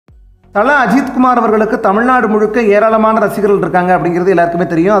தல அஜித் குமார் அவர்களுக்கு தமிழ்நாடு முழுக்க ஏராளமான ரசிகர்கள் இருக்காங்க அப்படிங்கிறது எல்லாருக்குமே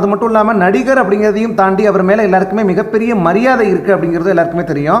தெரியும். அது மட்டும் இல்லாமல் நடிகர் அப்படிங்கிறதையும் தாண்டி அவர் மேலே எல்லாருக்குமே மிகப்பெரிய மரியாதை இருக்குது அப்படிங்கிறது எல்லாருக்குமே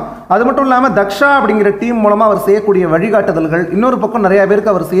தெரியும். அது மட்டும் இல்லாமல் தக்ஷா அப்படிங்கிற டீம் மூலமாக அவர் செய்யக்கூடிய வழிகாட்டுதல்கள், இன்னொரு பக்கம் நிறைய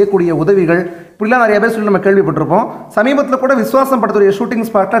பேருக்கு அவர் செய்யக்கூடிய உதவிகள், இப்படிலாம் நிறைய பேர் சொல்லி நம்ம கேள்விப்பட்டிருப்போம். சமீபத்தில் கூட விஸ்வாசம் படத்துடைய ஷூட்டிங்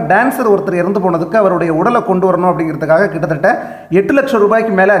ஸ்பாட்டில் டான்ஸர் ஒருத்தர் இறந்து போனதுக்கு அவருடைய உடலை கொண்டு வரணும் அப்படிங்கிறதுக்காக கிட்டத்தட்ட 8 லட்சம்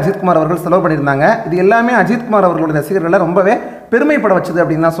ரூபாய்க்கு மேலே அஜித் குமார் அவர்கள் செலவு பண்ணியிருந்தாங்க. இது எல்லாமே அஜித் குமார் அவர்களுடைய ரசிகர்களை ரொம்பவே பெருமைப்பட வச்சது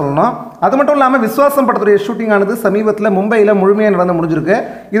அப்படின்னு தான் சொல்லணும். அது மட்டும் இல்லாமல் விஸ்வாசம் படத்துடைய ஷூட்டிங் ஆனது சமீபத்தில் மும்பையில் முழுமையாக நடந்து முடிஞ்சிருக்கு.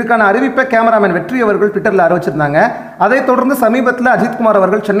 இதுக்கான அறிவிப்பை கேமராமேன் வெற்றி அவர்கள் ட்விட்டரில் அறிவிச்சிருந்தாங்க. அதைத் தொடர்ந்து சமீபத்தில் அஜித் குமார்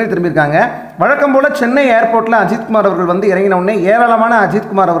அவர்கள் சென்னை திரும்பியிருக்காங்க. வழக்கம் போல சென்னை ஏர்போர்ட்டில் அஜித் குமார் அவர்கள் வந்து இறங்கின உடனே ஏராளமான அஜித்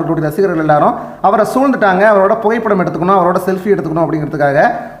குமார் அவர்களுடைய ரசிகர்கள் எல்லாரும் அவரை சூழ்ந்துட்டாங்க. அவரோட புகைப்படம் எடுத்துக்கணும், அவரோட செல்ஃபி எடுத்துக்கணும் அப்படிங்கிறதுக்காக.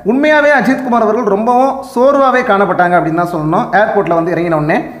 உண்மையாகவே அஜித் குமார் அவர்கள் ரொம்பவும் சோர்வாகவே காணப்பட்டாங்க அப்படின்னு தான் சொல்லணும். ஏர்போர்ட்டில் வந்து இறங்கின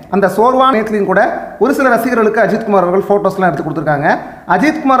உடனே அந்த சோர்வான நேரத்திலையும் கூட ஒரு சில ரசிகர்களுக்கு அஜித் குமார் அவர்கள் ஃபோட்டோஸ்லாம் எடுத்து கொடுத்துருக்காங்க.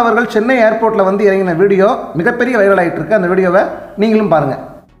 அஜித் குமார் அவர்கள் சென்னை ஏர்போர்ட்டில் வந்து இறங்கின வீடியோ மிகப்பெரிய வைரல் ஆகிட்டு இருக்கு. அந்த வீடியோவை நீங்களும் பாருங்கள்.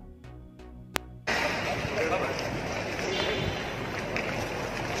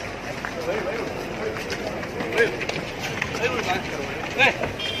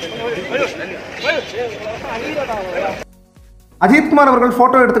 அஜித் குமார் அவர்கள்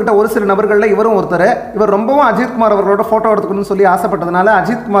ஃபோட்டோ எடுத்துக்கிட்ட ஒரு சில நபர்களில் இவரும் ஒருத்தர். இவர் ரொம்பவும் அஜித் குமார் அவர்களோட ஃபோட்டோ எடுத்துக்கணும்னு சொல்லி ஆசைப்பட்டதுனால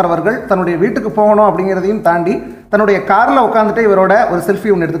அஜித் குமார் அவர்கள் தன்னுடைய வீட்டுக்கு போகணும் அப்படிங்கிறதையும் தாண்டி தன்னுடைய காரில் உட்காந்துட்டு இவரோட ஒரு செல்ஃபி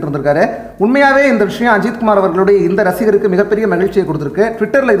ஒன்று எடுத்துகிட்டு இருந்திருக்காரு. உண்மையாகவே இந்த விஷயம் அஜித் குமார் அவர்களுடைய இந்த ரசிகருக்கு மிகப்பெரிய மகிழ்ச்சியை கொடுத்துருக்கு.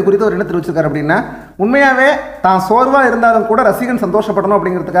 ட்விட்டரில் இது குறித்து அவர் என்ன தெரிவிச்சிருக்காரு அப்படின்னா, உண்மையாகவே தான் சோர்வாக இருந்தாலும் கூட ரசிகன் சந்தோஷப்படணும்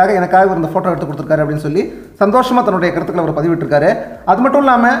அப்படிங்கிறதுக்காக எனக்காக இந்த ஃபோட்டோ எடுத்து கொடுத்துருக்காரு அப்படின்னு சொல்லி சந்தோஷமாக தன்னுடைய கருத்துக்களை அவர் பதிவிட்டிருக்காரு. அது மட்டும்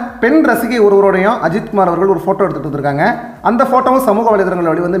இல்லாமல் பெண் ரசிகை ஒருவரோடையும் அஜித் குமார் அவர்கள் ஒரு ஃபோட்டோ எடுத்துகிட்டு இருக்காங்க. அந்த ஃபோட்டோவும் சமூக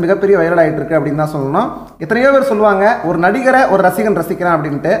வலைதளங்கள் வழி வந்து மிகப்பெரிய வைரல் ஆகிட்டு இருக்கு அப்படின்னு தான் சொல்லணும். எத்தனையோ பேர் சொல்லுவாங்க, ஒரு நடிகரை ஒரு ரசிகன் ரசிக்கிறான்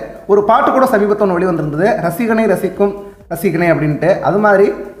அப்படின்ட்டு. ஒரு பாட்டு கூட சமீபத்தில் ஒன்று வெளிவந்திருந்தது, ரசிகனை ரசிக்கும் ரசிகனே அப்படின்ட்டு. அது மாதிரி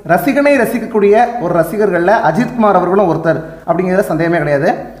ரசிகனை ரசிக்கக்கூடிய ஒரு ரசிகர்களில் அஜித் குமார் அவர்களும் ஒருத்தர் அப்படிங்கிறத சந்தேகமே கிடையாது.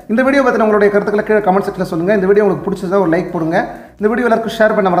 இந்த வீடியோ பற்றி உங்களுடைய கருத்துக்களை கீழே கமெண்ட் செக்ஷனில் சொல்லுங்கள். இந்த வீடியோ உங்களுக்கு பிடிச்சதா ஒரு லைக் போடுங்க. இந்த வீடியோ எல்லாருக்கும்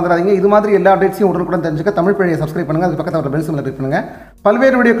ஷேர் பண்ண மறந்துடாதீங்க. இது மாதிரி எல்லா அப்டேட்ஸையும் உடனுக்குடன் தெரிஞ்சுக்க தமிழ் பள்ளியை சப்ஸ்கிரைப் பண்ணுங்கள். அது பக்கத்தில் பெல் சிம்பலை கிளிக் பண்ணுங்கள்.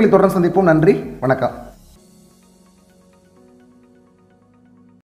 பல்வேறு வீடியோக்களை தொடர்ந்து சந்திப்போம். நன்றி, வணக்கம்.